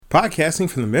Podcasting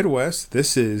from the Midwest,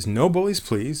 this is No Bullies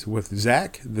Please with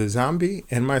Zach the Zombie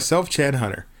and myself, Chad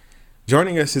Hunter.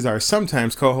 Joining us is our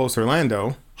sometimes co-host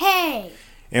Orlando. Hey!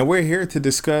 And we're here to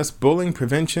discuss bullying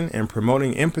prevention and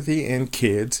promoting empathy in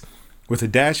kids with a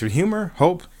dash of humor,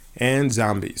 hope, and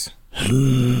zombies.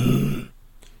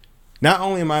 Not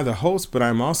only am I the host, but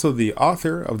I'm also the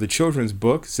author of the children's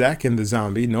book, Zach and the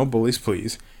Zombie, No Bullies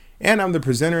Please. And I'm the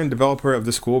presenter and developer of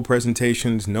the school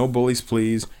presentations, No Bullies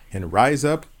Please and Rise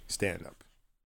Up, Stand Up.